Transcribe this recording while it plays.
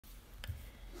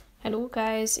Hello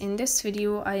guys, in this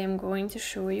video I am going to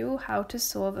show you how to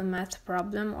solve a math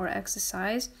problem or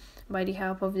exercise by the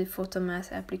help of the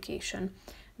Photomath application.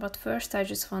 But first I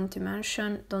just want to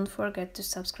mention, don't forget to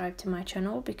subscribe to my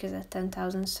channel because at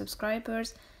 10,000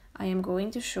 subscribers I am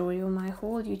going to show you my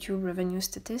whole YouTube revenue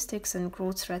statistics and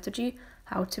growth strategy,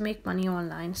 how to make money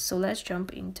online. So let's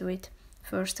jump into it.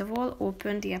 First of all,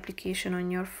 open the application on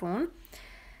your phone.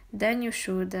 Then you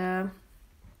should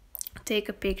take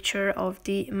a picture of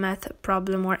the math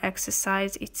problem or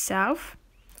exercise itself.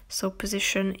 So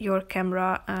position your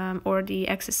camera or the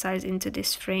exercise into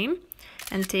this frame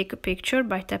and take a picture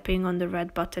by tapping on the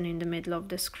red button in the middle of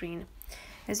the screen.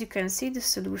 As you can see, the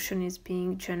solution is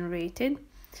being generated.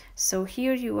 So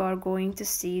here you are going to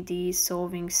see the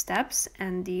solving steps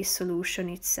and the solution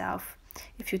itself.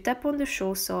 If you tap on the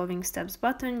show solving steps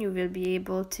button, you will be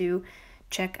able to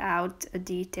check out a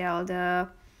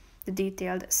the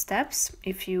detailed steps.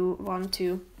 If you want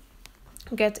to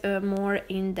get a more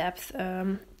in-depth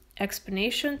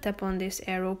explanation, tap on this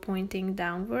arrow pointing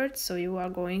downwards, so you are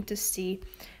going to see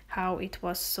how it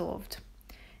was solved.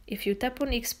 If you tap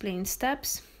on explain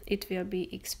steps, it will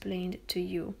be explained to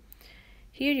you.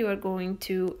 Here you are going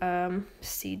to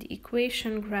see the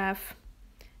equation graph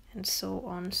and so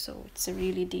on. So it's a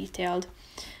really detailed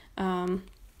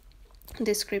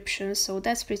description. So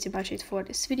that's pretty much it for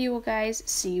this video, guys.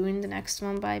 See you in the next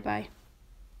one. Bye bye.